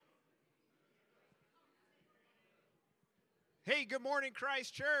Hey, good morning,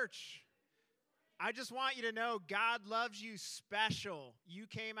 Christ Church. I just want you to know God loves you special. You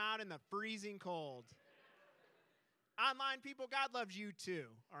came out in the freezing cold. Online people, God loves you too,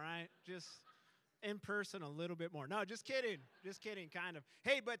 all right? Just in person a little bit more. No, just kidding. Just kidding, kind of.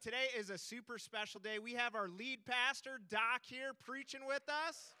 Hey, but today is a super special day. We have our lead pastor, Doc, here preaching with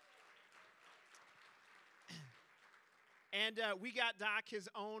us. And we got Doc his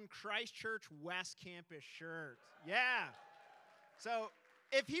own Christ Church West Campus shirt. Yeah. So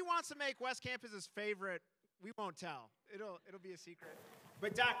if he wants to make West Campus his favorite, we won't tell. It'll be a secret.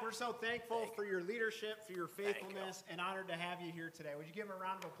 But Doc, we're so thankful for your leadership, for your faithfulness, and honored to have you here today. Would you give him a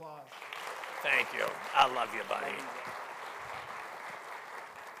round of applause? Thank you. I love you, buddy.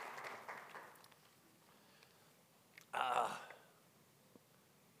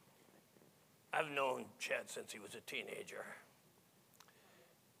 I've known Chad since he was a teenager.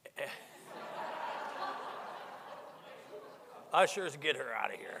 Ushers, get her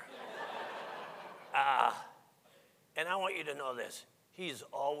out of here. And I want you to know this. He's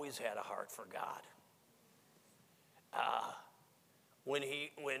always had a heart for God. When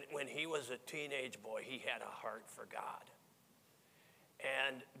he was a teenage boy, he had a heart for God.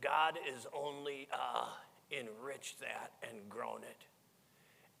 And God has only enriched that and grown it.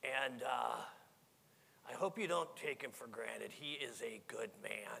 And I hope you don't take him for granted. He is a good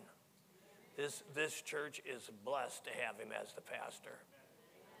man. This church is blessed to have him as the pastor.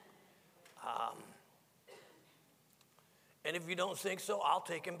 And if you don't think so, I'll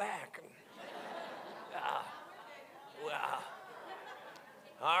take him back.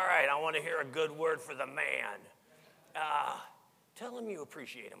 All right, I want to hear a good word for the man. Tell him you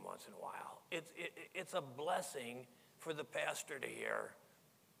appreciate him once in a while. It's a blessing for the pastor to hear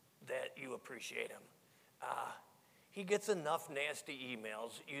that you appreciate him. He gets enough nasty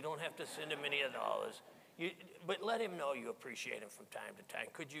emails. You don't have to send him any of those. But let him know you appreciate him from time to time.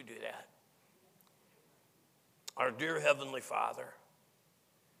 Could you do that? Our dear Heavenly Father,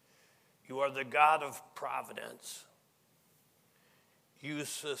 you are the God of providence. You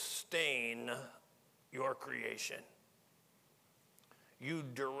sustain your creation. You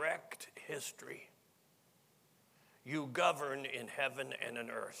direct history. You govern in heaven and in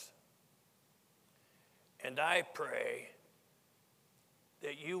earth. And I pray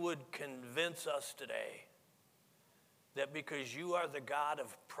that you would convince us today that because you are the God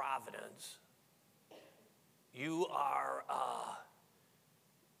of providence, you are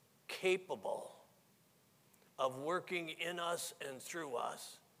capable of working in us and through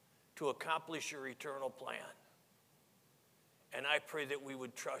us to accomplish your eternal plan. And I pray that we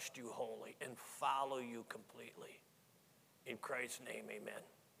would trust you wholly and follow you completely. In Christ's name, amen.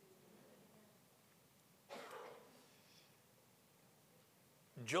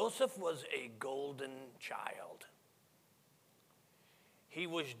 Joseph was a golden child. He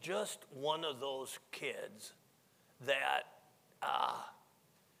was just one of those kids that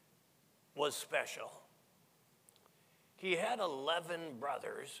was special. He had 11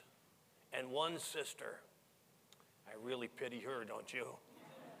 brothers and one sister. I really pity her, don't you?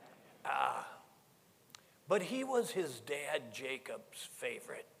 But he was his dad Jacob's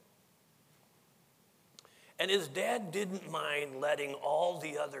favorite. And his dad didn't mind letting all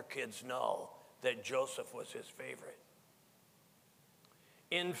the other kids know that Joseph was his favorite.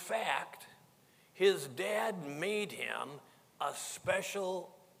 In fact, his dad made him a special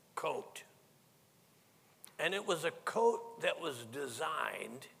coat. And it was a coat that was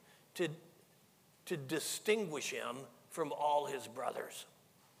designed to distinguish him from all his brothers.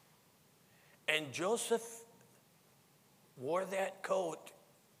 And Joseph wore that coat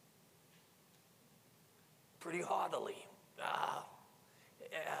pretty haughtily.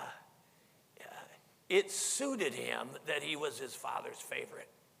 It suited him that he was his father's favorite.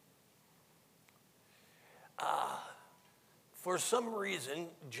 For some reason,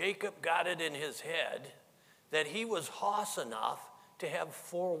 Jacob got it in his head that he was hoss enough to have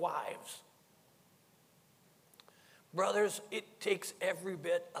 4 wives. Brothers, it takes every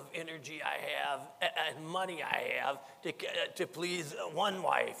bit of energy I have and money I have to please one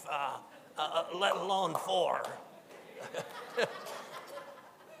wife, let alone 4.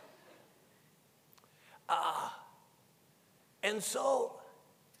 And so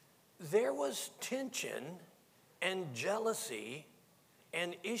there was tension and jealousy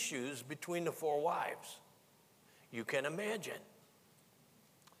and issues between the 4 wives. You can imagine.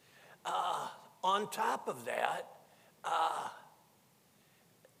 On top of that,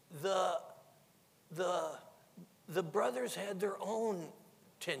 the brothers had their own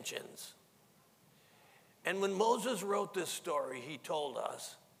tensions. And when Moses wrote this story, he told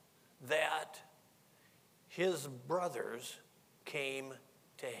us that his brothers came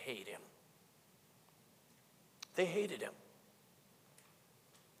to hate him. They hated him.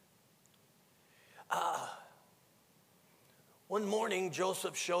 One morning,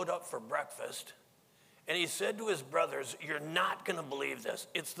 Joseph showed up for breakfast, and he said to his brothers, "You're not going to believe this.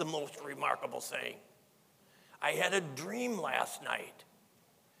 It's the most remarkable thing. I had a dream last night."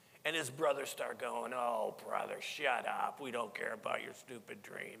 And his brothers start going, "Oh, brother, shut up. We don't care about your stupid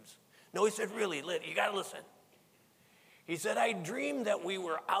dreams." No, he said, "Really, you got to listen." He said, "I dreamed that we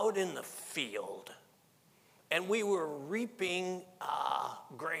were out in the field, and we were reaping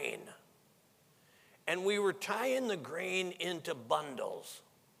grain. And we were tying the grain into bundles.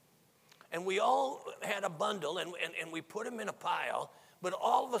 And we all had a bundle, and we put them in a pile. But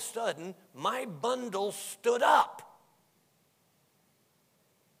all of a sudden, my bundle stood up.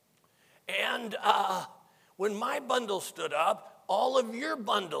 And when my bundle stood up, all of your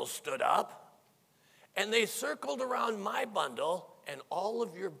bundles stood up. And they circled around my bundle, and all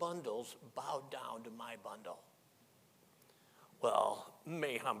of your bundles bowed down to my bundle." Well,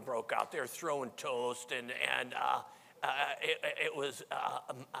 mayhem broke out. They're throwing toast, and it was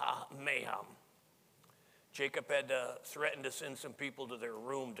mayhem. Jacob had to threaten to send some people to their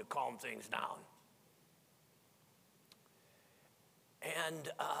room to calm things down.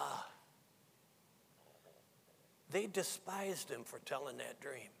 And they despised him for telling that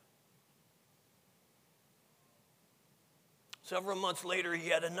dream. Several months later, he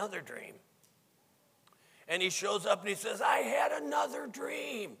had another dream. And he shows up and he says, "I had another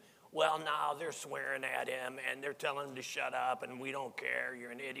dream." Well, now they're swearing at him and they're telling him to shut up and we don't care,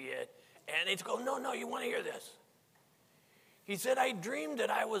 you're an idiot. And he's going, no, you want to hear this? He said, "I dreamed that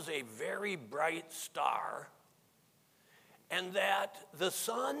I was a very bright star and that the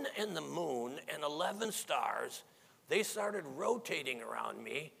sun and the moon and 11 stars, they started rotating around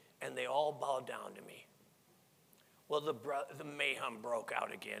me and they all bowed down to me." Well, the mayhem broke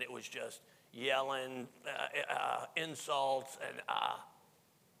out again. It was just yelling, insults,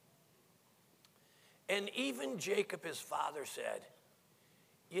 and even Jacob, his father, said,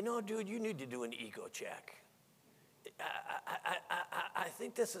 "You know, dude, you need to do an ego check. I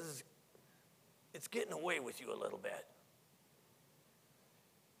think it's getting away with you a little bit."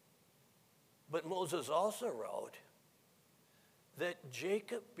 But Moses also wrote that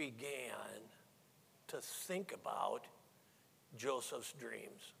Jacob began to think about Joseph's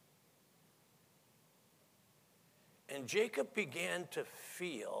dreams. And Jacob began to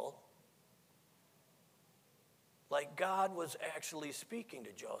feel like God was actually speaking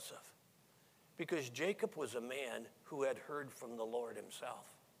to Joseph, because Jacob was a man who had heard from the Lord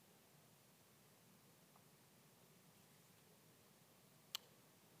himself.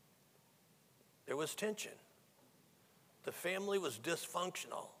 There was tension. The family was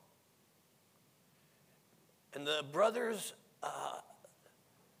dysfunctional. And the brothers,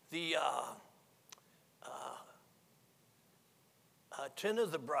 10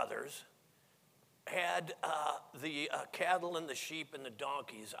 of the brothers had the cattle and the sheep and the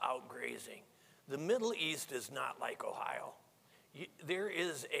donkeys out grazing. The Middle East is not like Ohio. There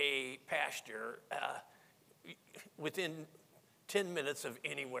is a pasture within 10 minutes of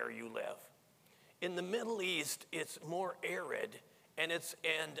anywhere you live. In the Middle East, it's more arid, and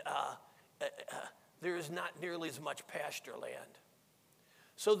there is not nearly as much pasture land.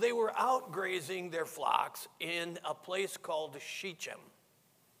 So they were out grazing their flocks in a place called Shechem.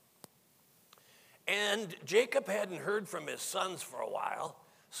 And Jacob hadn't heard from his sons for a while,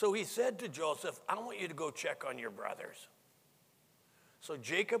 so he said to Joseph, "I want you to go check on your brothers." So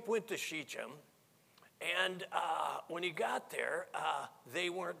Jacob went to Shechem, and when he got there,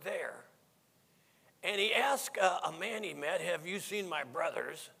 they weren't there. And he asked a man he met, "Have you seen my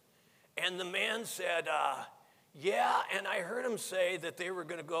brothers?" And the man said, "Yeah," and I heard him say that they were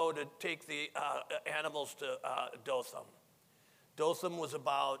going to go to take the animals to Dothan. Dothan was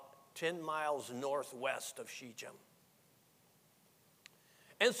about 10 miles northwest of Shechem.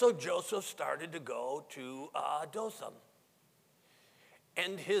 And so Joseph started to go to Dothan.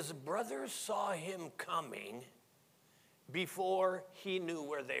 And his brothers saw him coming before he knew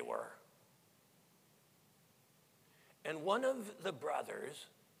where they were. And one of the brothers,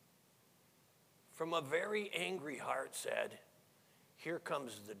 from a very angry heart, said, "Here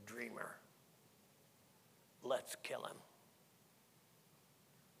comes the dreamer. Let's kill him."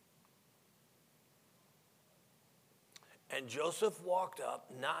 And Joseph walked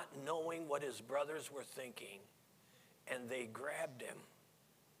up, not knowing what his brothers were thinking, and they grabbed him.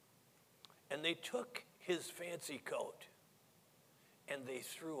 And they took his fancy coat, and they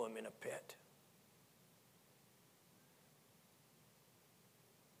threw him in a pit.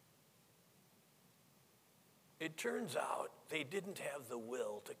 It turns out they didn't have the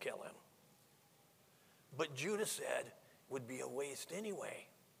will to kill him. But Judah said, it would be a waste anyway.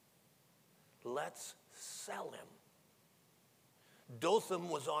 Let's sell him. Dothan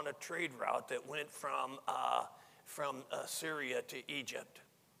was on a trade route that went from Syria to Egypt.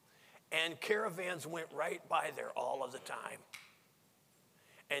 And caravans went right by there all of the time.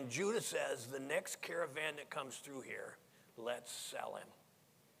 And Judah says, the next caravan that comes through here, let's sell him.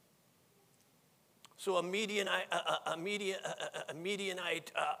 So a Midianite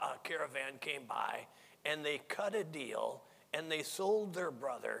caravan came by, and they cut a deal, and they sold their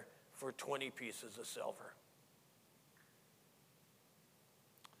brother for 20 pieces of silver.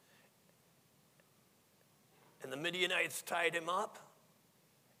 And the Midianites tied him up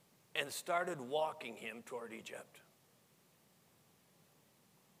and started walking him toward Egypt.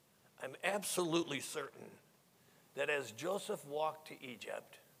 I'm absolutely certain that as Joseph walked to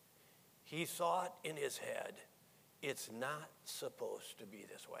Egypt, he thought in his head, it's not supposed to be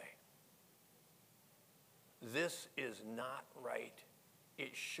this way. This is not right.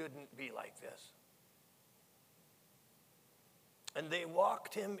 It shouldn't be like this. And they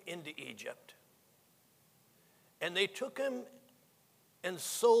walked him into Egypt. And they took him and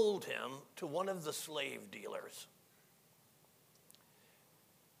sold him to one of the slave dealers.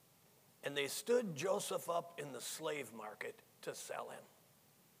 And they stood Joseph up in the slave market to sell him.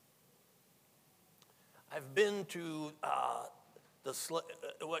 I've been to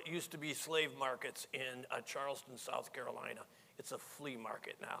what used to be slave markets in Charleston, South Carolina. It's a flea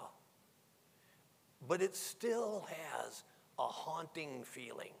market now. But it still has a haunting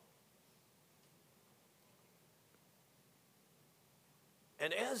feeling.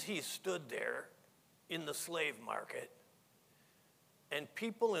 And as he stood there in the slave market, and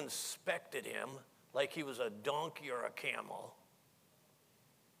people inspected him like he was a donkey or a camel,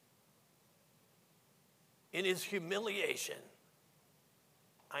 in his humiliation,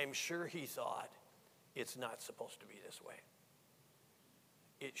 I'm sure he thought, it's not supposed to be this way.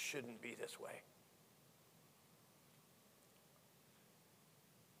 It shouldn't be this way.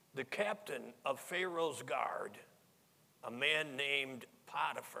 The captain of Pharaoh's guard, a man named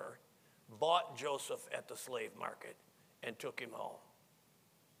Potiphar, bought Joseph at the slave market and took him home.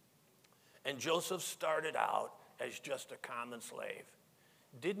 And Joseph started out as just a common slave,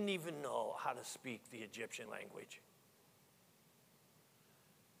 didn't even know how to speak the Egyptian language.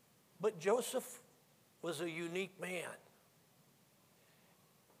 But Joseph was a unique man.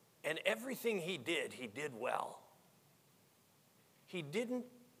 And everything he did well. He didn't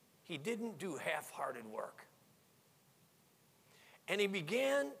do half-hearted work. And he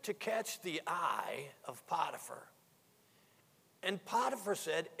began to catch the eye of Potiphar. And Potiphar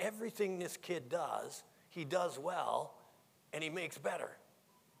said, everything this kid does, he does well, and he makes better.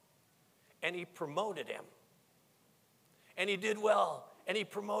 And he promoted him. And he did well, and he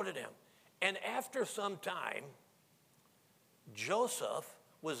promoted him. And after some time, Joseph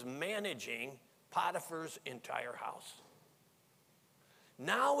was managing Potiphar's entire house.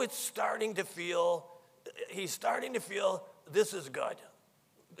 Now he's starting to feel this is good.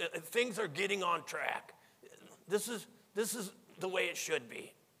 Things are getting on track. This is the way it should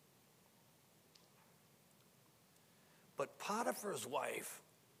be. But Potiphar's wife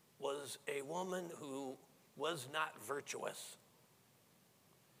was a woman who was not virtuous.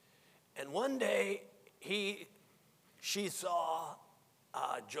 And one day she saw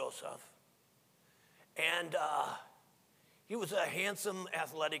Joseph, and he was a handsome,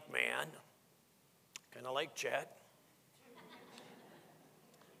 athletic man, kind of like Chet.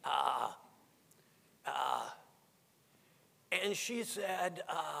 And she said,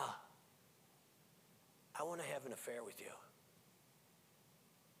 I want to have an affair with you.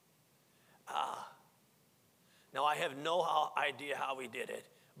 Now, I have no idea how he did it,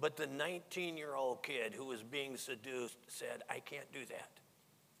 but the 19-year-old kid who was being seduced said, I can't do that.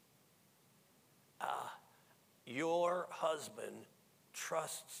 Your husband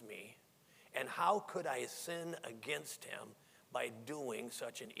trusts me, and how could I sin against him by doing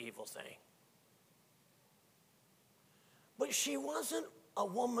such an evil thing? But she wasn't a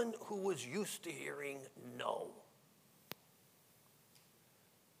woman who was used to hearing no.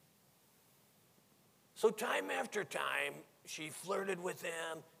 So time after time, she flirted with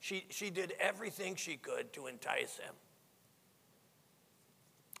him. She did everything she could to entice him.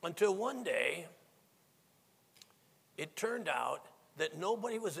 Until one day, it turned out that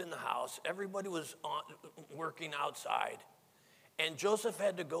nobody was in the house. Everybody was working outside. And Joseph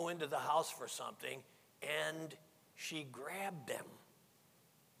had to go into the house for something, and she grabbed him.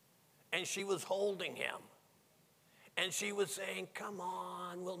 And she was holding him. And she was saying, come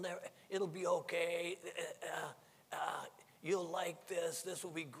on, it'll be okay. you'll like this. This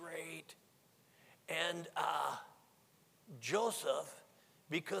will be great. And Joseph,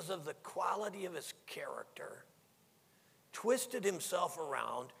 because of the quality of his character, twisted himself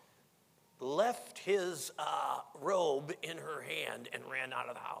around, left his robe in her hand, and ran out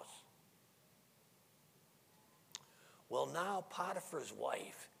of the house. Well, now Potiphar's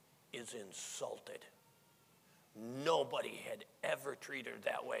wife is insulted. Nobody had ever treated her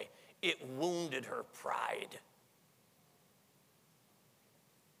that way. It wounded her pride.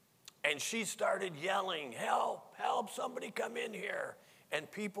 And she started yelling, "Help, help, somebody come in here." And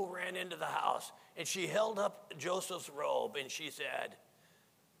people ran into the house. And she held up Joseph's robe and she said,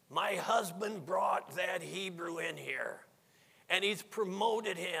 "My husband brought that Hebrew in here. And he's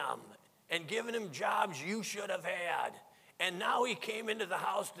promoted him and given him jobs you should have had. And now he came into the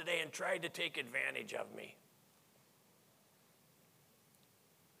house today and tried to take advantage of me."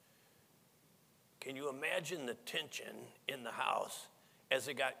 Can you imagine the tension in the house as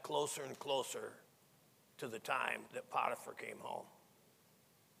it got closer and closer to the time that Potiphar came home?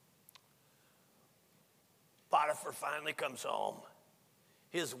 Potiphar finally comes home.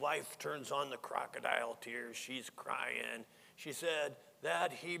 His wife turns on the crocodile tears. She's crying. She said,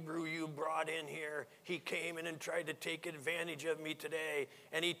 "That Hebrew you brought in here, he came in and tried to take advantage of me today,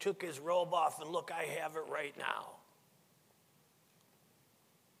 and he took his robe off, and look, I have it right now."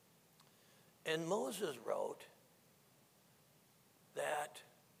 And Moses wrote that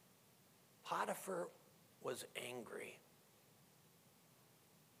Potiphar was angry.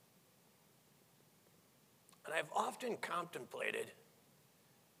 And I've often contemplated,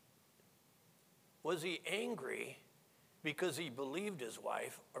 was he angry because he believed his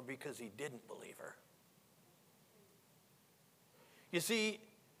wife or because he didn't believe her? You see,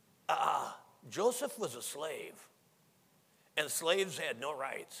 Joseph was a slave, and slaves had no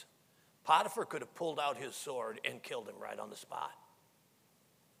rights. Potiphar could have pulled out his sword and killed him right on the spot,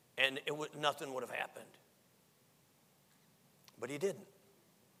 and nothing would have happened. But he didn't.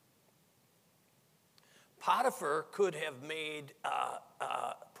 Potiphar could have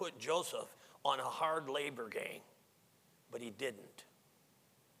put Joseph on a hard labor gang, but he didn't.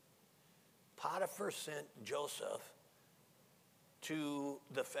 Potiphar sent Joseph to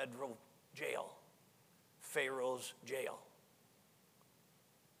the federal jail, Pharaoh's jail.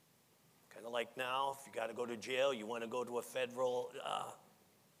 Kind of like now, if you got to go to jail, you want to go to a federal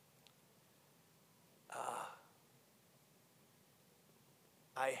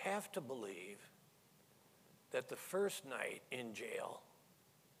I have to believe that the first night in jail,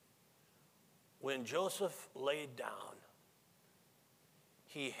 when Joseph laid down,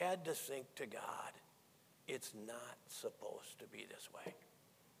 he had to think to God, it's not supposed to be this way.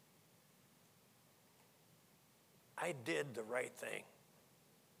 I did the right thing.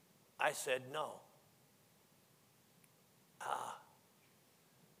 I said no.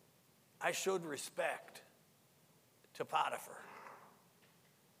 I showed respect to Potiphar.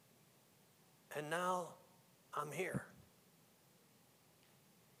 And now I'm here.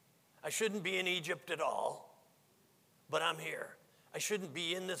 I shouldn't be in Egypt at all, but I'm here. I shouldn't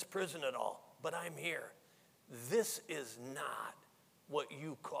be in this prison at all, but I'm here. This is not what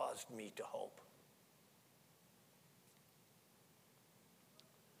you caused me to hope.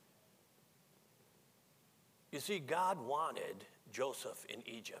 You see, God wanted Joseph in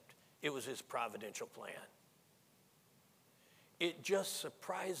Egypt. It was his providential plan. It just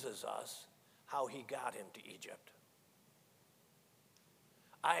surprises us how he got him to Egypt.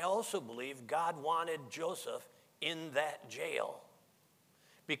 I also believe God wanted Joseph in that jail,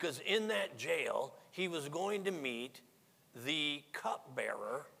 because in that jail, he was going to meet the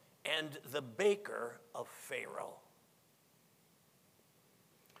cupbearer and the baker of Pharaoh.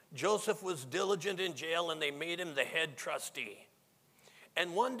 Joseph was diligent in jail, and they made him the head trustee.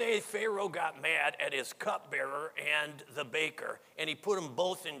 And one day, Pharaoh got mad at his cupbearer and the baker, and he put them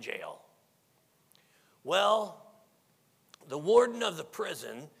both in jail. Well, the warden of the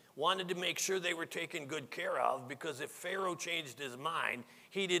prison wanted to make sure they were taken good care of, because if Pharaoh changed his mind,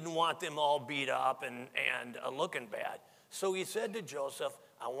 he didn't want them all beat up and looking bad. So he said to Joseph,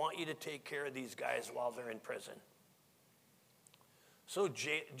 "I want you to take care of these guys while they're in prison." So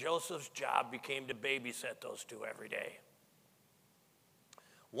Joseph's job became to babysit those two every day.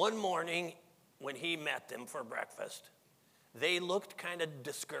 One morning, when he met them for breakfast, they looked kind of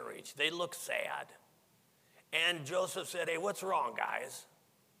discouraged. They looked sad. And Joseph said, "Hey, what's wrong, guys?"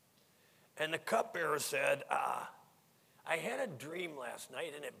 And the cupbearer said, "I had a dream last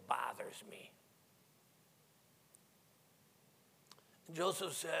night, and it bothers me."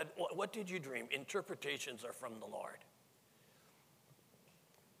 Joseph said, "What did you dream?" Interpretations are from the Lord.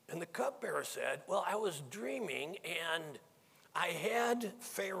 And And the cupbearer said, well, I was dreaming and I had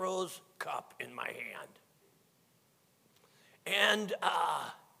Pharaoh's cup in my hand. And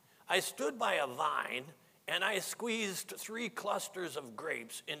I stood by a vine and I squeezed 3 clusters of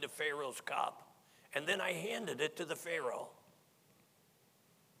grapes into Pharaoh's cup. And then I handed it to the Pharaoh.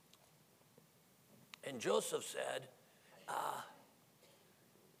 And Joseph said,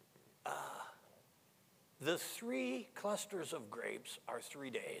 the 3 clusters of grapes are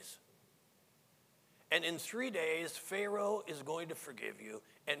 3 days. And in 3 days, Pharaoh is going to forgive you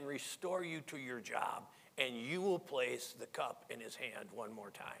and restore you to your job. And you will place the cup in his hand one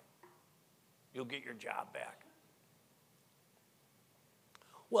more time. You'll get your job back.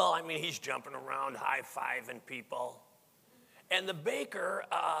 Well, I mean, he's jumping around, high-fiving people. And the baker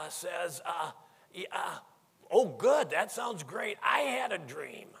says, oh, good, that sounds great. I had a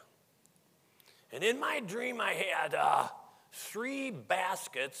dream. And in my dream, I had 3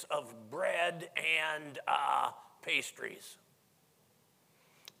 baskets of bread and pastries.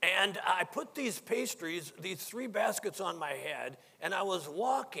 And I put these pastries, these 3 baskets on my head, and I was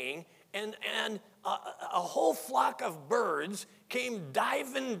walking, and a whole flock of birds came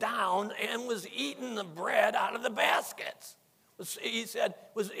diving down and was eating the bread out of the baskets. He said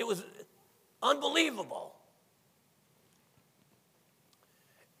it was unbelievable.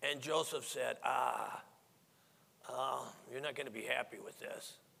 And Joseph said, you're not going to be happy with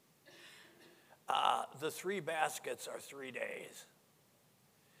this. The 3 baskets are 3 days.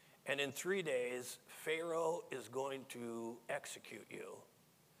 And in 3 days, Pharaoh is going to execute you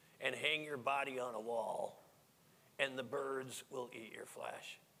and hang your body on a wall, and the birds will eat your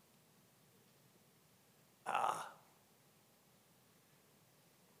flesh.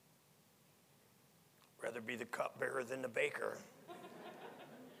 Rather be the cupbearer than the baker.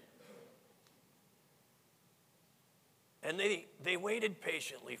 And they waited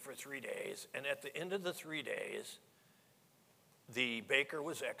patiently for 3 days, and at the end of the 3 days, the baker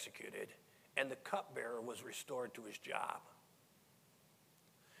was executed, and the cupbearer was restored to his job.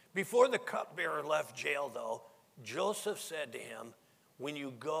 Before the cupbearer left jail, though, Joseph said to him, when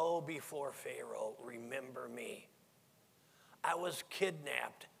you go before Pharaoh, remember me. I was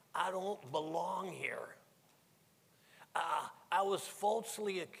kidnapped. I don't belong here. I was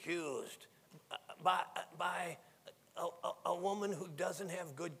falsely accused by a woman who doesn't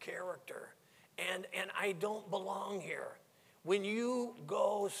have good character, and I don't belong here. When you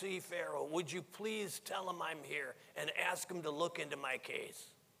go see Pharaoh, would you please tell him I'm here and ask him to look into my case?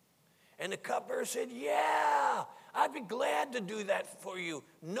 And the cupbearer said, yeah, I'd be glad to do that for you,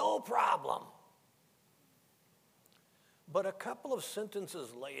 no problem. But a couple of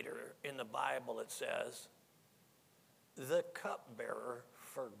sentences later in the Bible it says, the cupbearer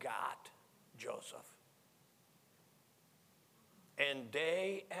forgot Joseph. And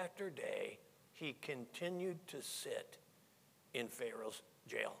day after day, he continued to sit in Pharaoh's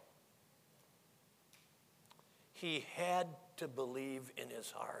jail. He had to believe in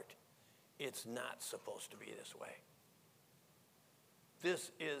his heart, it's not supposed to be this way.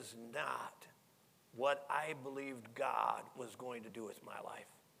 This is not what I believed God was going to do with my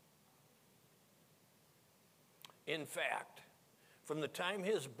life. In fact, from the time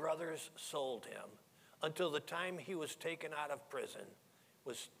his brothers sold him until the time he was taken out of prison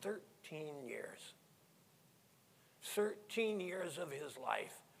was 13 years. 13 years of his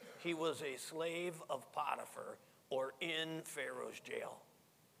life, he was a slave of Potiphar or in Pharaoh's jail.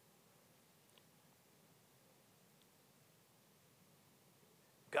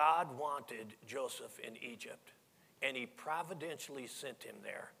 God wanted Joseph in Egypt, and he providentially sent him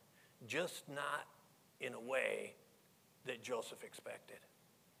there, just not in a way that Joseph expected.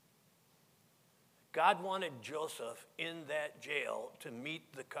 God wanted Joseph in that jail to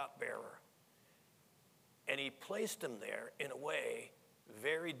meet the cupbearer, and he placed him there in a way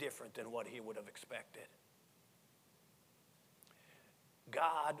very different than what he would have expected.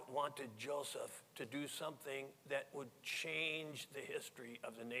 God wanted Joseph to do something that would change the history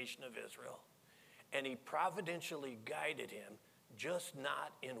of the nation of Israel. And he providentially guided him, just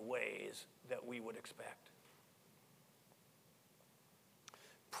not in ways that we would expect.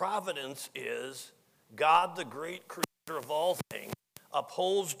 Providence is God, the great creator of all things,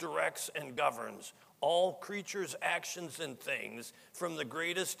 upholds, directs, and governs all creatures' actions and things, from the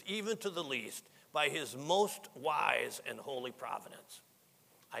greatest even to the least, by his most wise and holy providence.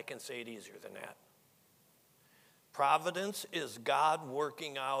 I can say it easier than that. Providence is God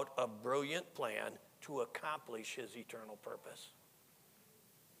working out a brilliant plan to accomplish his eternal purpose.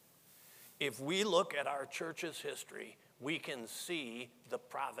 If we look at our church's history, we can see the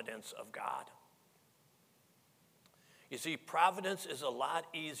providence of God. You see, Providence is a lot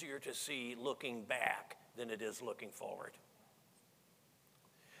easier to see looking back than it is looking forward.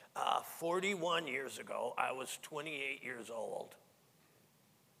 41 years ago, I was 28 years old.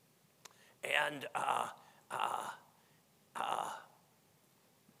 And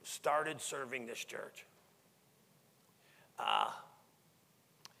started serving this church.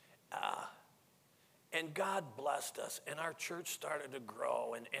 And God blessed us, and our church started to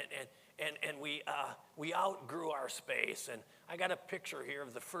grow, and we outgrew our space. And I got a picture here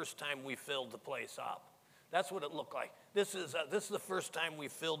of the first time we filled the place up. That's what it looked like. This is the first time we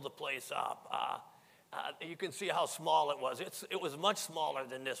filled the place up. You can see how small it was. It was much smaller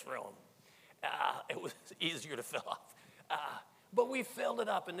than this room. It was easier to fill up. But we filled it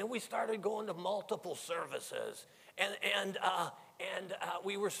up, and then we started going to multiple services. And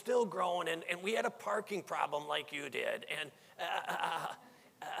we were still growing, and we had a parking problem like you did. And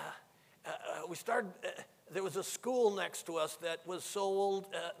we started, there was a school next to us that was sold,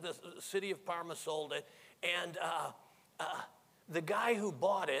 the city of Parma sold it, and the guy who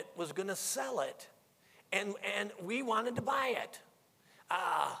bought it was going to sell it, and we wanted to buy it.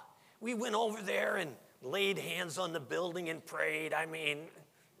 We went over there and laid hands on the building and prayed. I mean,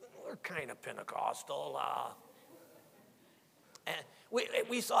 we're kind of Pentecostal. And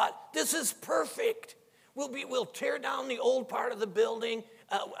we thought, this is perfect. We'll tear down the old part of the building.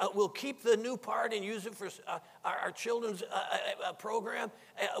 We'll keep the new part and use it for our children's program.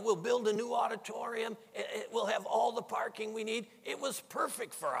 We'll build a new auditorium. We'll have all the parking we need. It was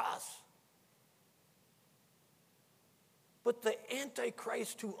perfect for us. But the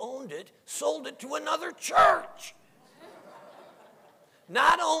Antichrist who owned it sold it to another church.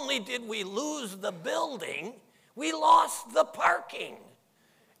 Not only did we lose the building, we lost the parking.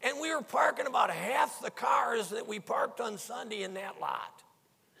 And we were parking about half the cars that we parked on Sunday in that lot.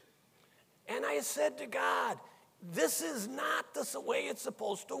 And I said to God, this is not the way it's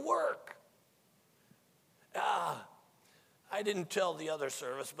supposed to work. I didn't tell the other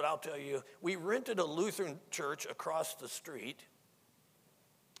service, but I'll tell you, we rented a Lutheran church across the street.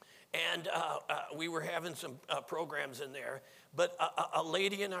 And we were having some programs in there. But a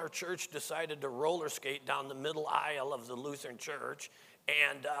lady in our church decided to roller skate down the middle aisle of the Lutheran church.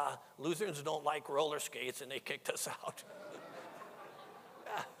 And Lutherans don't like roller skates, and they kicked us out.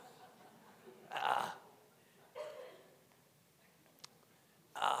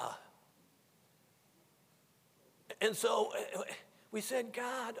 And so we said,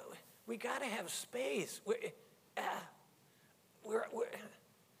 God, we got to have space.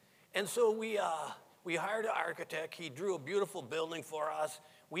 And so we hired an architect. He drew a beautiful building for us.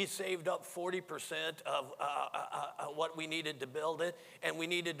 We saved up 40% of what we needed to build it, and we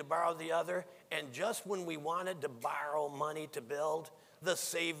needed to borrow the other. And just when we wanted to borrow money to build, the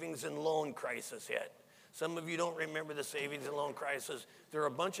savings and loan crisis hit. Some of you don't remember the savings and loan crisis. There are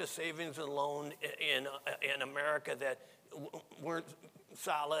a bunch of savings and loan in America that weren't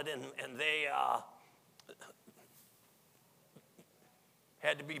solid, and they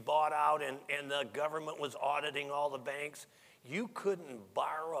had to be bought out, and the government was auditing all the banks. You couldn't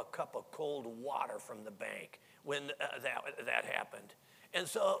borrow a cup of cold water from the bank when that happened. And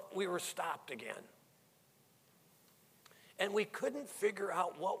so we were stopped again. And we couldn't figure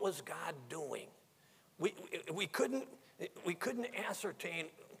out what was God doing. We couldn't ascertain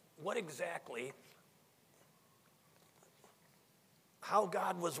what exactly, how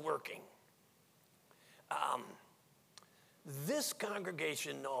God was working. This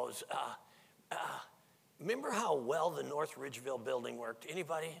congregation knows, remember how well the North Ridgeville building worked?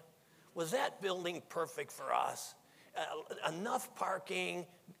 Anybody? Was that building perfect for us? Enough parking,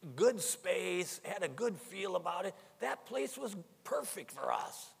 good space, had a good feel about it. That place was perfect for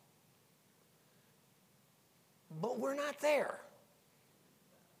us. But we're not there.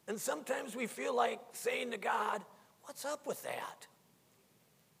 And sometimes we feel like saying to God, what's up with that?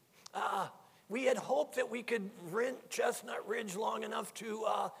 We had hoped that we could rent Chestnut Ridge long enough to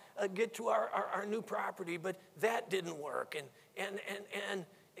get to our new property, but that didn't work. And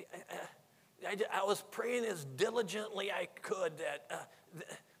I was praying as diligently I could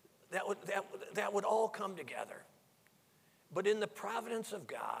that would all come together. But in the providence of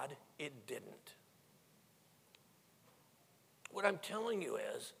God, it didn't. What I'm telling you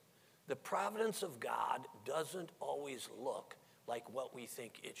is, the providence of God doesn't always look like what we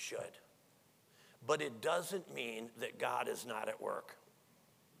think it should. But it doesn't mean that God is not at work.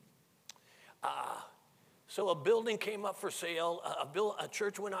 So a building came up for sale. A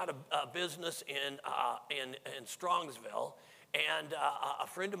church went out of business in Strongsville. And a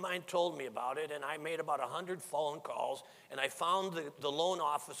friend of mine told me about it, and I made about 100 phone calls, and I found the loan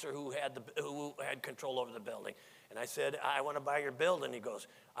officer who had control over the building. And I said, I want to buy your building. He goes,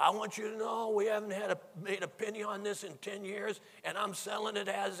 I want you to know we haven't made a penny on this in 10 years, and I'm selling it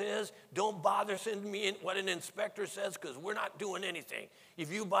as is. Don't bother sending me what an inspector says, because we're not doing anything.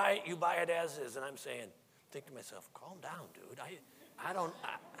 If you buy it, you buy it as is. And I'm saying, think to myself, calm down, dude.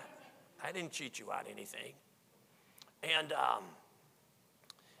 I didn't cheat you out of anything. And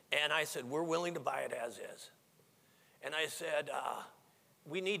I said, we're willing to buy it as is. And I said,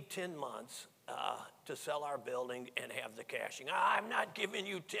 we need 10 months to sell our building and have the cashing. I'm not giving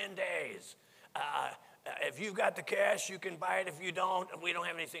you 10 days. If you've got the cash, you can buy it. If you don't, we don't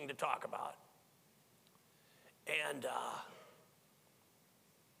have anything to talk about. And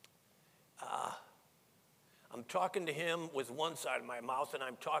I'm talking to him with one side of my mouth, and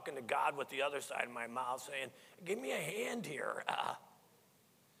I'm talking to God with the other side of my mouth, saying, give me a hand here.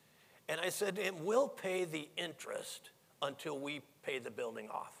 And I said to him, we'll pay the interest until we pay the building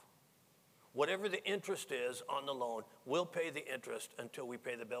off. Whatever the interest is on the loan, we'll pay the interest until we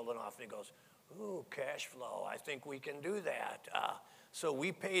pay the building off. And he goes, ooh, cash flow, I think we can do that. So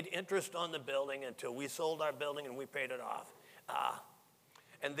we paid interest on the building until we sold our building and we paid it off.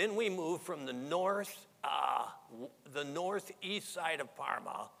 And then we moved from the northeast side of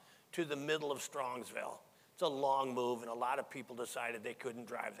Parma to the middle of Strongsville. It's a long move, and a lot of people decided they couldn't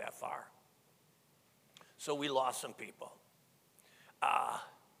drive that far. So we lost some people.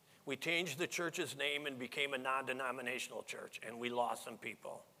 We changed the church's name and became a non-denominational church, and we lost some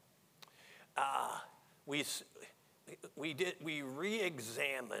people. We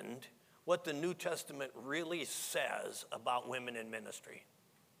re-examined what the New Testament really says about women in ministry.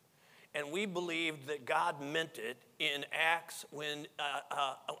 And we believed that God meant it in Acts when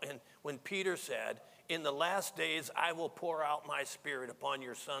Peter said, in the last days I will pour out my spirit upon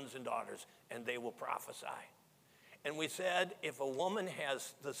your sons and daughters, and they will prophesy. And we said, if a woman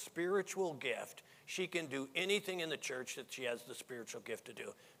has the spiritual gift, she can do anything in the church that she has the spiritual gift to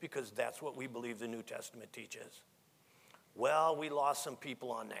do, because that's what we believe the New Testament teaches. Well, we lost some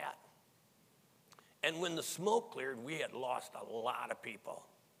people on that. And when the smoke cleared, we had lost a lot of people.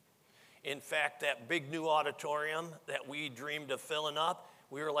 In fact, that big new auditorium that we dreamed of filling up,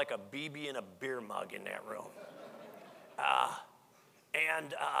 we were like a BB in a beer mug in that room.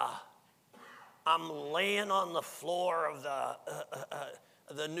 I'm laying on the floor of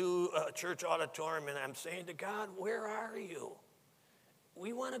the new church auditorium, and I'm saying to God, where are you?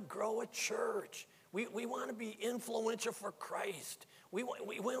 We want to grow a church. We want to be influential for Christ. We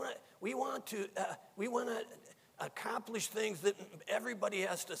want to accomplish things that everybody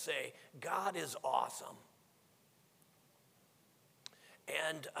has to say, God is awesome.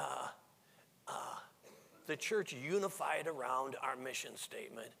 And the church unified around our mission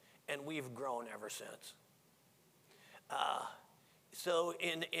statement, and we've grown ever since. So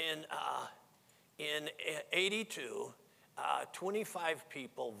in 82, 25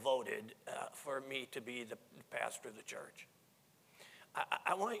 people voted for me to be the pastor of the church.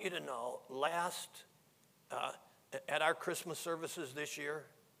 I want you to know, at our Christmas services this year,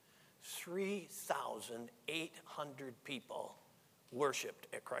 3,800 people worshiped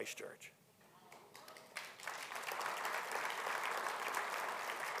at Christ Church.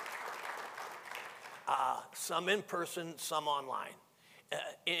 Some in person, some online.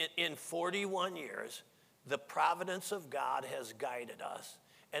 In 41 years, the providence of God has guided us,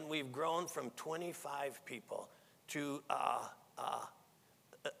 and we've grown from 25 people to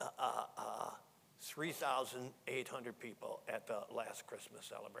 3,800 people at the last Christmas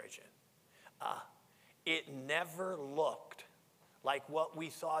celebration. It never looked like what we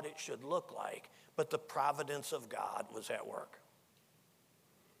thought it should look like, but the providence of God was at work.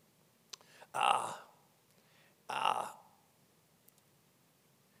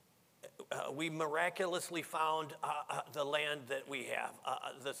 We miraculously found the land that we have,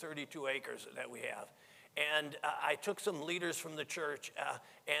 the 32 acres that we have. And I took some leaders from the church,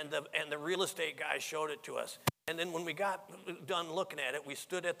 and the real estate guy showed it to us. And then when we got done looking at it, we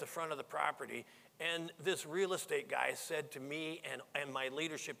stood at the front of the property, and this real estate guy said to me and my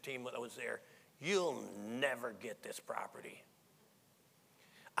leadership team that was there, "You'll never get this property."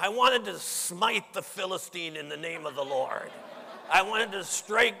 I wanted to smite the Philistine in the name of the Lord. I wanted to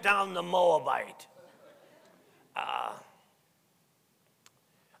strike down the Moabite.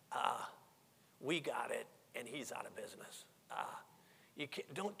 We got it, and he's out of business.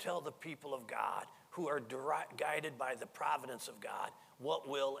 Don't tell the people of God who are guided by the providence of God what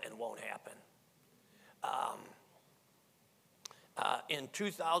will and won't happen. In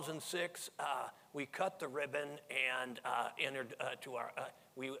 2006, we cut the ribbon and entered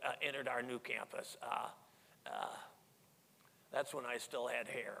our new campus. That's when I still had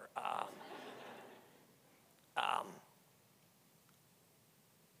hair. Um,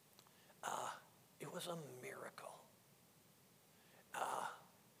 it was a miracle.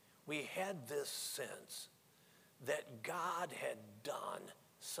 We had this sense that God had done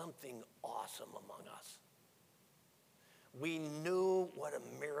something awesome among us. We knew what a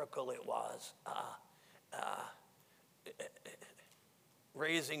miracle it was.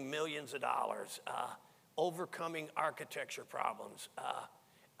 Raising millions of dollars, overcoming architecture problems.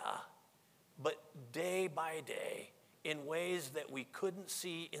 But day by day, in ways that we couldn't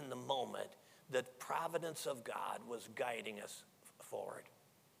see in the moment, the providence of God was guiding us forward.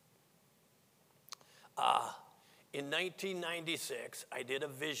 In 1996, I did a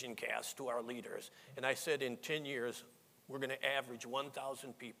vision cast to our leaders, and I said in 10 years, we're going to average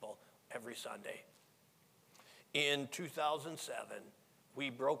 1,000 people every Sunday. In 2007, we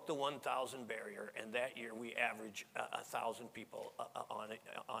broke the 1,000 barrier, and that year we averaged 1,000 people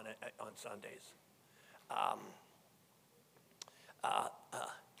on Sundays.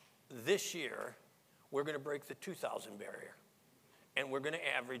 This year, we're going to break the 2,000 barrier. And we're going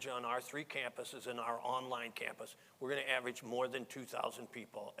to average on our 3 campuses and our online campus, we're going to average more than 2,000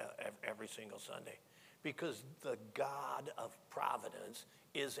 people every single Sunday. Because the God of Providence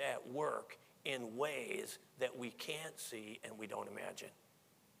is at work in ways that we can't see and we don't imagine.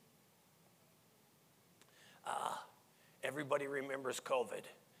 Everybody remembers COVID.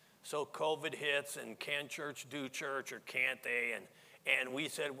 So COVID hits, and can church do church or can't they? And we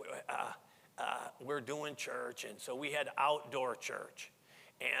said, we're doing church, and so we had outdoor church.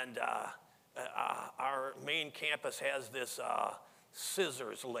 And our main campus has this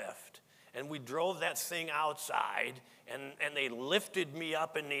scissors lift. And we drove that thing outside, and they lifted me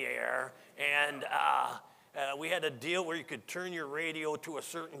up in the air, and we had a deal where you could turn your radio to a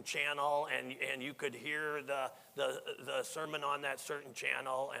certain channel, and you could hear the sermon on that certain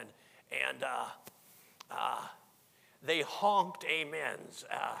channel, and they honked amens.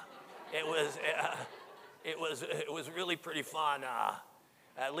 It was really pretty fun.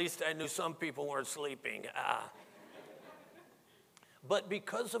 At least I knew some people weren't sleeping. But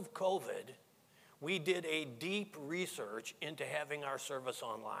because of COVID, we did a deep research into having our service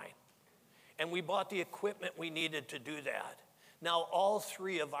online. And we bought the equipment we needed to do that. Now, all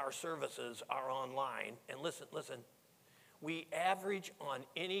 3 of our services are online. And listen, we average on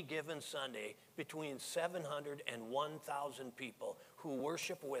any given Sunday between 700 and 1,000 people who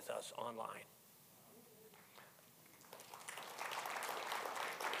worship with us online.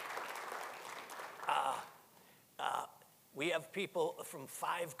 We have people from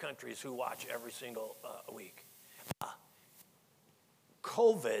 5 countries who watch every single week.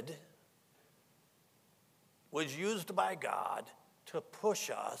 COVID was used by God to push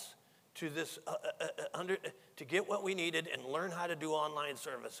us to this, to get what we needed and learn how to do online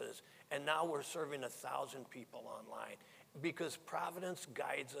services. And now we're serving 1,000 people online because Providence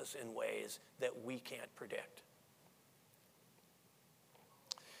guides us in ways that we can't predict.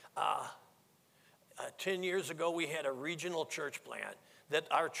 10 years ago, we had a regional church plant that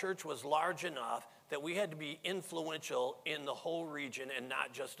our church was large enough that we had to be influential in the whole region and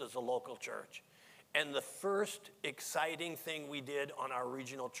not just as a local church. And the first exciting thing we did on our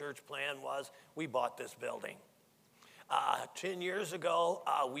regional church plan was we bought this building. 10 years ago,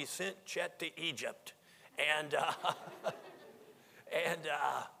 we sent Chet to Egypt. And,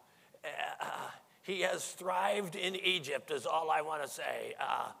 he has thrived in Egypt is all I want to say.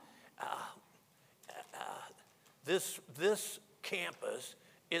 This campus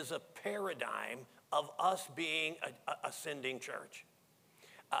is a paradigm of us being a ascending church.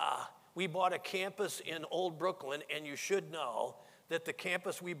 We bought a campus in Old Brooklyn, and you should know that the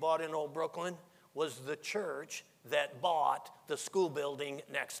campus we bought in Old Brooklyn was the church that bought the school building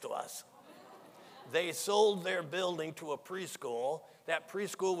next to us. They sold their building to a preschool. That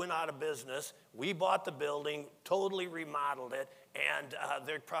preschool went out of business. We bought the building, totally remodeled it, and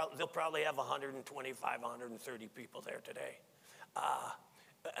they'll probably have 125, 130 people there today.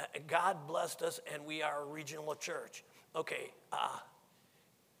 God blessed us, and we are a regional church. Okay,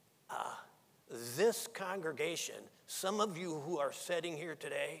 this congregation, some of you who are sitting here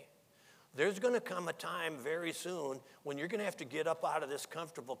today, there's going to come a time very soon when you're going to have to get up out of this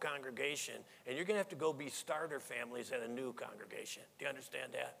comfortable congregation, and you're going to have to go be starter families at a new congregation. Do you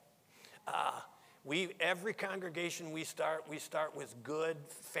understand that? Every congregation we start with good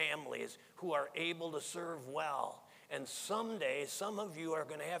families who are able to serve well. And someday, some of you are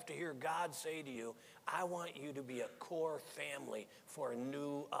going to have to hear God say to you, I want you to be a core family for a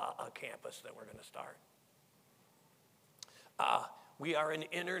new campus that we're going to start. We are an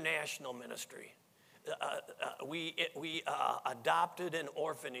international ministry. We adopted an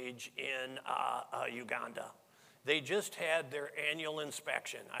orphanage in Uganda. They just had their annual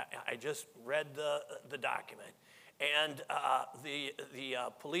inspection. I just read the document. And the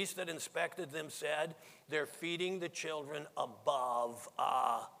police that inspected them said they're feeding the children above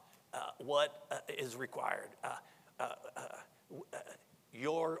what is required.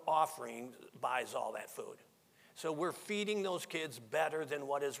 Your offering buys all that food. So we're feeding those kids better than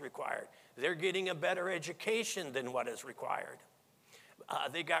what is required. They're getting a better education than what is required.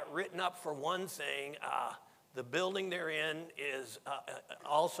 They got written up for one thing. The building they're in is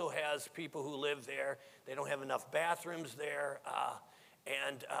also has people who live there. They don't have enough bathrooms there.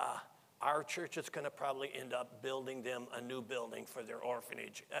 And our church is going to probably end up building them a new building for their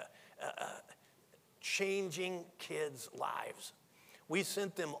orphanage. Changing kids' lives. We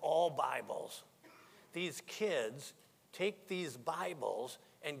sent them all Bibles. These kids take these Bibles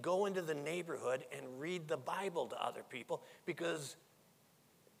and go into the neighborhood and read the Bible to other people because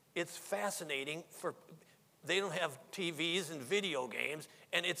it's fascinating for... They don't have TVs and video games,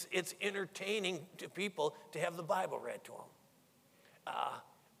 and it's entertaining to people to have the Bible read to them.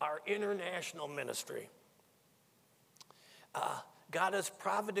 Our international ministry. God has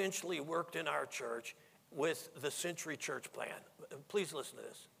providentially worked in our church with the Century Church Plan. Please listen to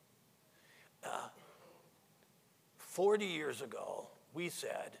this. 40 years ago, we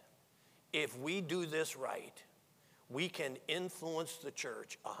said, if we do this right, we can influence the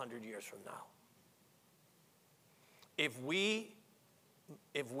church 100 years from now. If we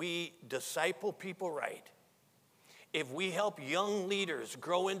disciple people right, if we help young leaders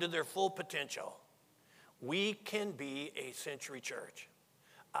grow into their full potential, we can be a Century Church.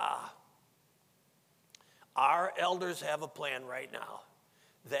 Our elders have a plan right now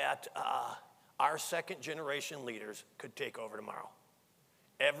that our second generation leaders could take over tomorrow.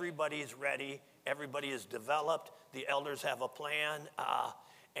 Everybody's ready. Everybody is developed. The elders have a plan.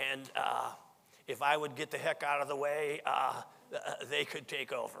 If I would get the heck out of the way, they could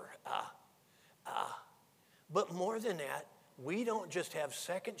take over. But more than that, we don't just have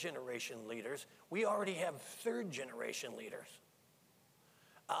second generation leaders. We already have third generation leaders.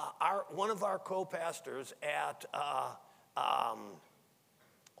 One of our co-pastors at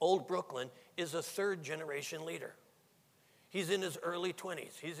Old Brooklyn is a third generation leader. He's in his early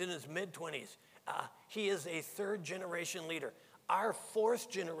 20s. He's in his mid 20s. He is a third generation leader. Our fourth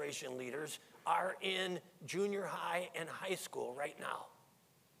generation leaders are in junior high and high school right now.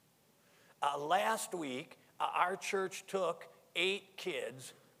 Last week, our church took 8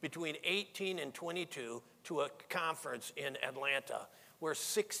 kids between 18 and 22 to a conference in Atlanta where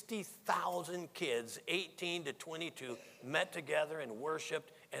 60,000 kids, 18 to 22, met together and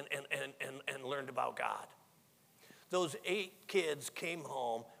worshiped and learned about God. Those 8 kids came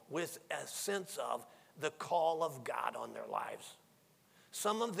home with a sense of the call of God on their lives.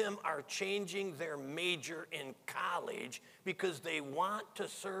 Some of them are changing their major in college because they want to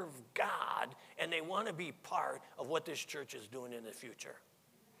serve God and they want to be part of what this church is doing in the future.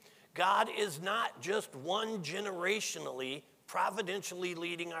 God is not just one generationally, providentially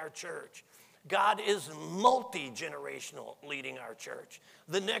leading our church. God is multi-generational leading our church.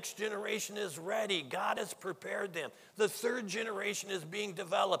 The next generation is ready. God has prepared them. The third generation is being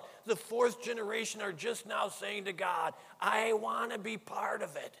developed. The fourth generation are just now saying to God, I want to be part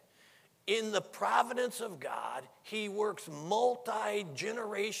of it. In the providence of God, he works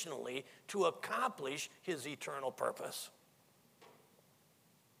multi-generationally to accomplish his eternal purpose.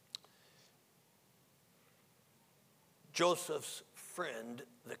 Joseph's friend,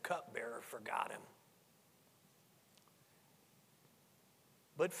 the cupbearer, forgot him.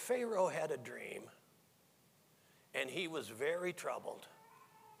 But Pharaoh had a dream, and he was very troubled.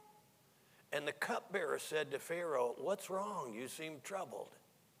 And the cupbearer said to Pharaoh, what's wrong? You seem troubled.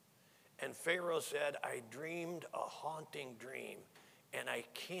 And Pharaoh said, I dreamed a haunting dream, and I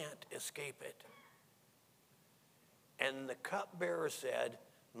can't escape it. And the cupbearer said,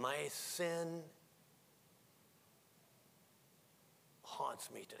 my sin haunts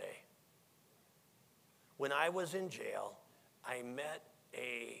me today. When I was in jail, I met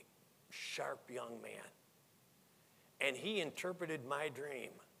a sharp young man, and he interpreted my dream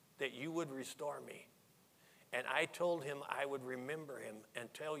that you would restore me. And I told him I would remember him and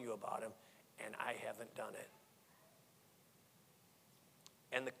tell you about him, and I haven't done it.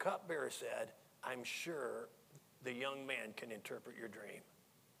 And the cupbearer said, I'm sure the young man can interpret your dream.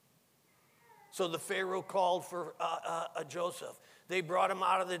 So the Pharaoh called for Joseph. They brought him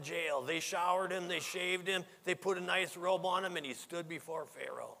out of the jail. They showered him. They shaved him. They put a nice robe on him, and he stood before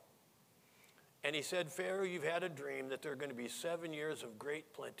Pharaoh. And he said, Pharaoh, you've had a dream that there are going to be 7 years of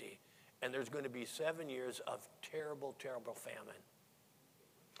great plenty, and there's going to be 7 years of terrible, terrible famine.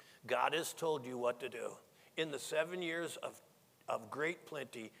 God has told you what to do. in the 7 years of great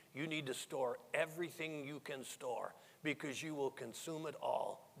plenty, you need to store everything you can store because you will consume it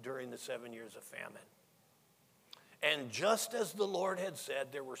all during the 7 years of famine. And just as the Lord had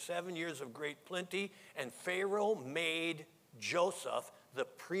said, there were 7 years of great plenty, and Pharaoh made Joseph the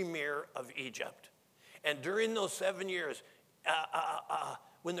premier of Egypt. And during those 7 years,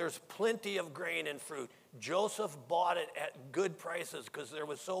 when there's plenty of grain and fruit, Joseph bought it at good prices because there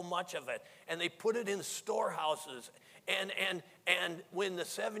was so much of it. And they put it in storehouses. And when the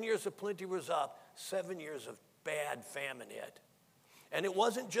 7 years of plenty was up, 7 years of bad famine hit. And it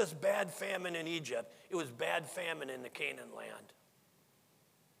wasn't just bad famine in Egypt. It was bad famine in the Canaan land.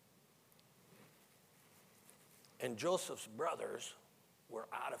 And Joseph's brothers were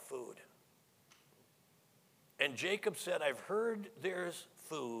out of food. And Jacob said, I've heard there's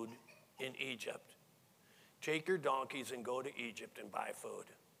food in Egypt. Take your donkeys and go to Egypt and buy food.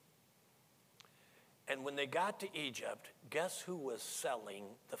 And when they got to Egypt, guess who was selling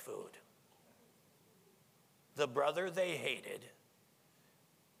the food? The brother they hated.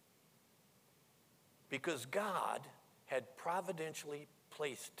 Because God had providentially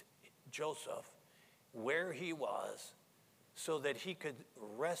placed Joseph where he was so that he could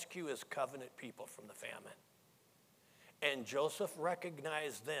rescue his covenant people from the famine. And Joseph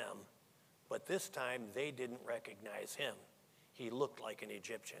recognized them, but this time they didn't recognize him. He looked like an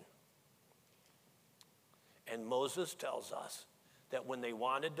Egyptian. And Moses tells us that when they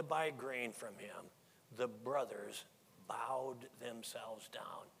wanted to buy grain from him, the brothers bowed themselves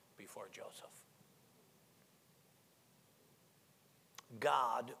down before Joseph.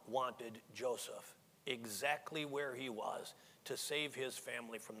 God wanted Joseph exactly where he was to save his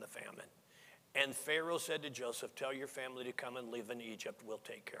family from the famine. And Pharaoh said to Joseph, tell your family to come and live in Egypt. We'll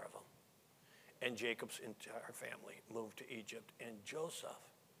take care of them. And Jacob's entire family moved to Egypt. And Joseph,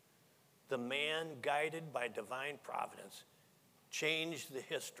 the man guided by divine providence, changed the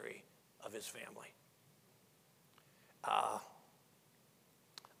history of his family.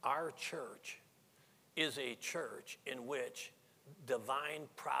 Our church is a church in which divine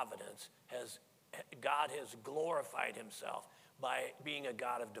providence God has glorified himself by being a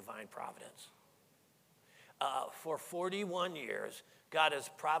God of divine providence. For 41 years, God has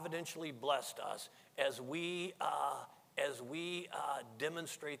providentially blessed us as we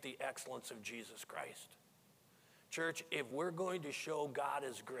demonstrate the excellence of Jesus Christ. Church, if we're going to show God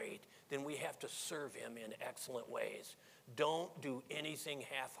is great, then we have to serve him in excellent ways. Don't do anything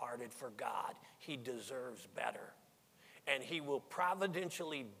half-hearted for God. He deserves better. And he will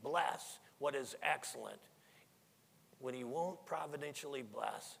providentially bless what is excellent when he won't providentially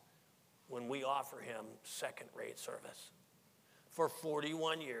bless when we offer him second-rate service. For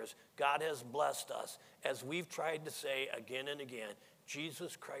 41 years, God has blessed us as we've tried to say again and again,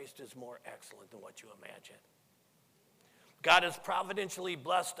 Jesus Christ is more excellent than what you imagine. God has providentially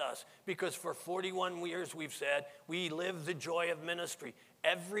blessed us because for 41 years we've said we live the joy of ministry.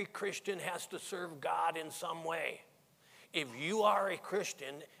 Every Christian has to serve God in some way. If you are a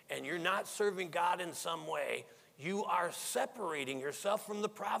Christian and you're not serving God in some way, you are separating yourself from the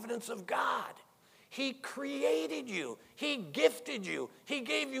providence of God. He created you. He gifted you. He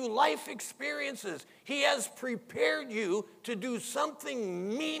gave you life experiences. He has prepared you to do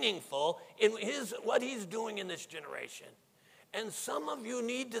something meaningful in what he's doing in this generation. And some of you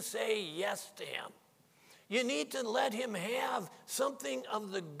need to say yes to him. You need to let him have something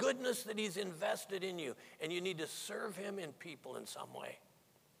of the goodness that he's invested in you. And you need to serve him in people in some way.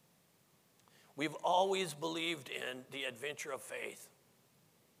 We've always believed in the adventure of faith.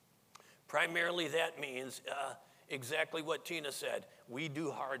 Primarily that means exactly what Tina said. We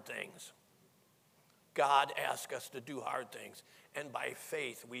do hard things. God asks us to do hard things. And by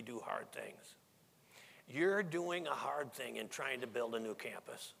faith, we do hard things. You're doing a hard thing in trying to build a new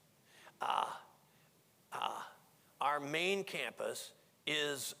campus. Our main campus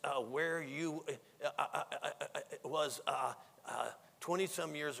is where you was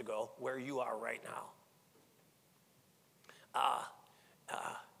 20-some years ago, where you are right now.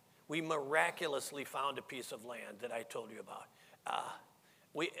 We miraculously found a piece of land that I told you about.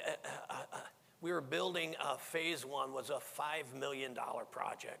 We were building phase one was a $5 million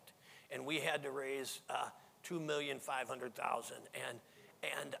project, and we had to raise $2,500,000,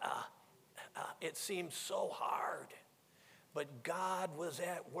 and it seemed so hard, but God was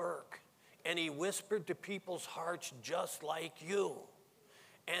at work, and he whispered to people's hearts just like you,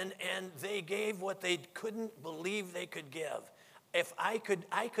 and they gave what they couldn't believe they could give. If I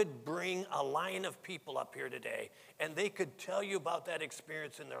could bring a line of people up here today, and they could tell you about that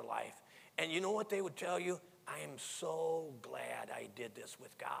experience in their life, and you know what they would tell you? I am so glad I did this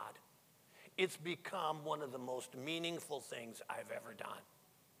with God. It's become one of the most meaningful things I've ever done.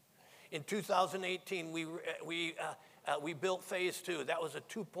 In 2018, we built phase 2. That was a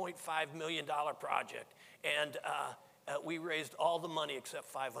 $2.5 million project. And we raised all the money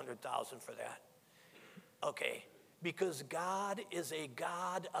except $500,000 for that. Okay, because God is a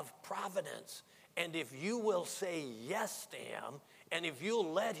God of providence. And if you will say yes to him, and if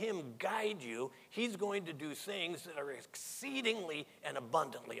you'll let him guide you, he's going to do things that are exceedingly and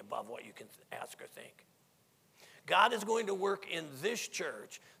abundantly above what you can ask or think. God is going to work in this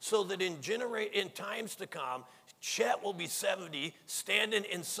church so that in times to come, Chet will be 70, standing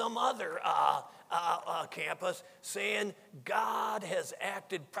in some other campus saying, God has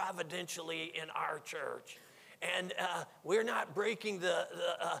acted providentially in our church. And we're not breaking the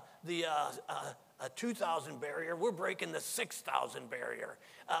 2,000 barrier, we're breaking the 6,000 barrier.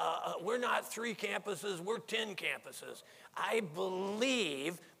 We're not 3 campuses, we're 10 campuses. I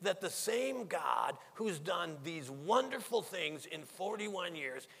believe that the same God who's done these wonderful things in 41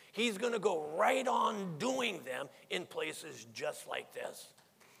 years, he's going to go right on doing them in places just like this.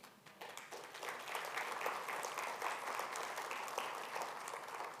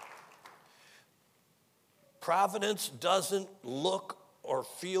 Providence doesn't look or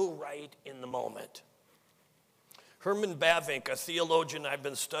feel right in the moment. Herman Bavinck, a theologian I've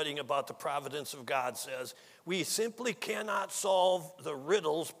been studying about the providence of God, says, we simply cannot solve the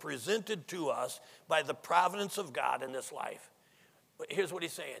riddles presented to us by the providence of God in this life. But here's what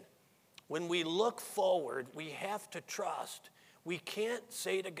he's saying. When we look forward, we have to trust. We can't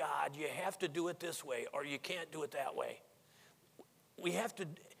say to God, you have to do it this way or you can't do it that way.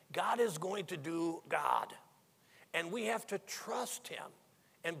 God is going to do God. And we have to trust him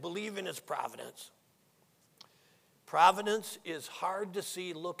and believe in his providence. Providence is hard to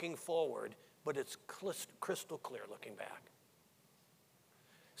see looking forward, but it's crystal clear looking back.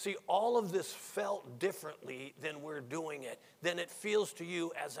 See, all of this felt differently than we're doing it, than it feels to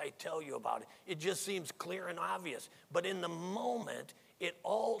you as I tell you about it. It just seems clear and obvious. But in the moment, it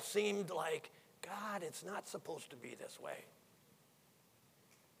all seemed like, God, it's not supposed to be this way.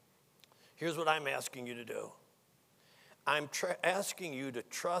 Here's what I'm asking you to do. I'm asking you to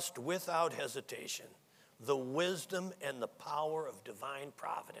trust without hesitation the wisdom and the power of divine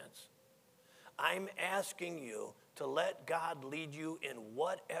providence. I'm asking you to let God lead you in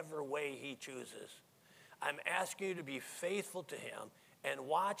whatever way he chooses. I'm asking you to be faithful to him and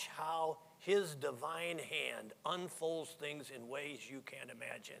watch how his divine hand unfolds things in ways you can't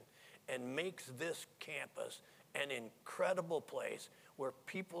imagine and makes this campus an incredible place where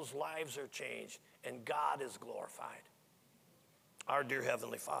people's lives are changed and God is glorified. Our dear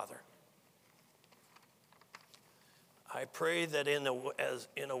Heavenly Father, I pray that in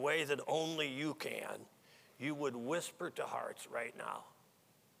a way that only you can, you would whisper to hearts right now.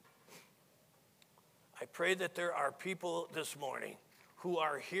 I pray that there are people this morning who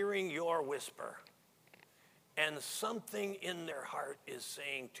are hearing your whisper, and something in their heart is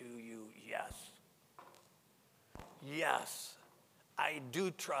saying to you, yes. Yes, I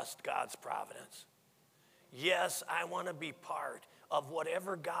do trust God's providence. Yes, I want to be part of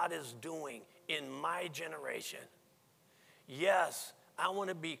whatever God is doing in my generation. Yes, I want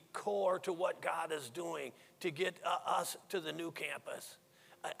to be core to what God is doing to get us to the new campus.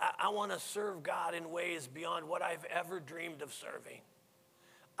 I want to serve God in ways beyond what I've ever dreamed of serving.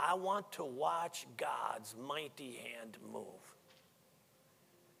 I want to watch God's mighty hand move.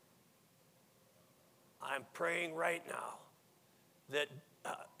 I'm praying right now that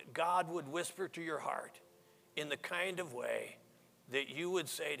God would whisper to your heart in the kind of way that you would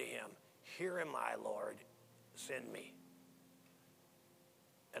say to him, here am I, Lord, send me.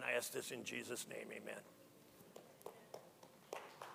 And I ask this in Jesus' name, amen.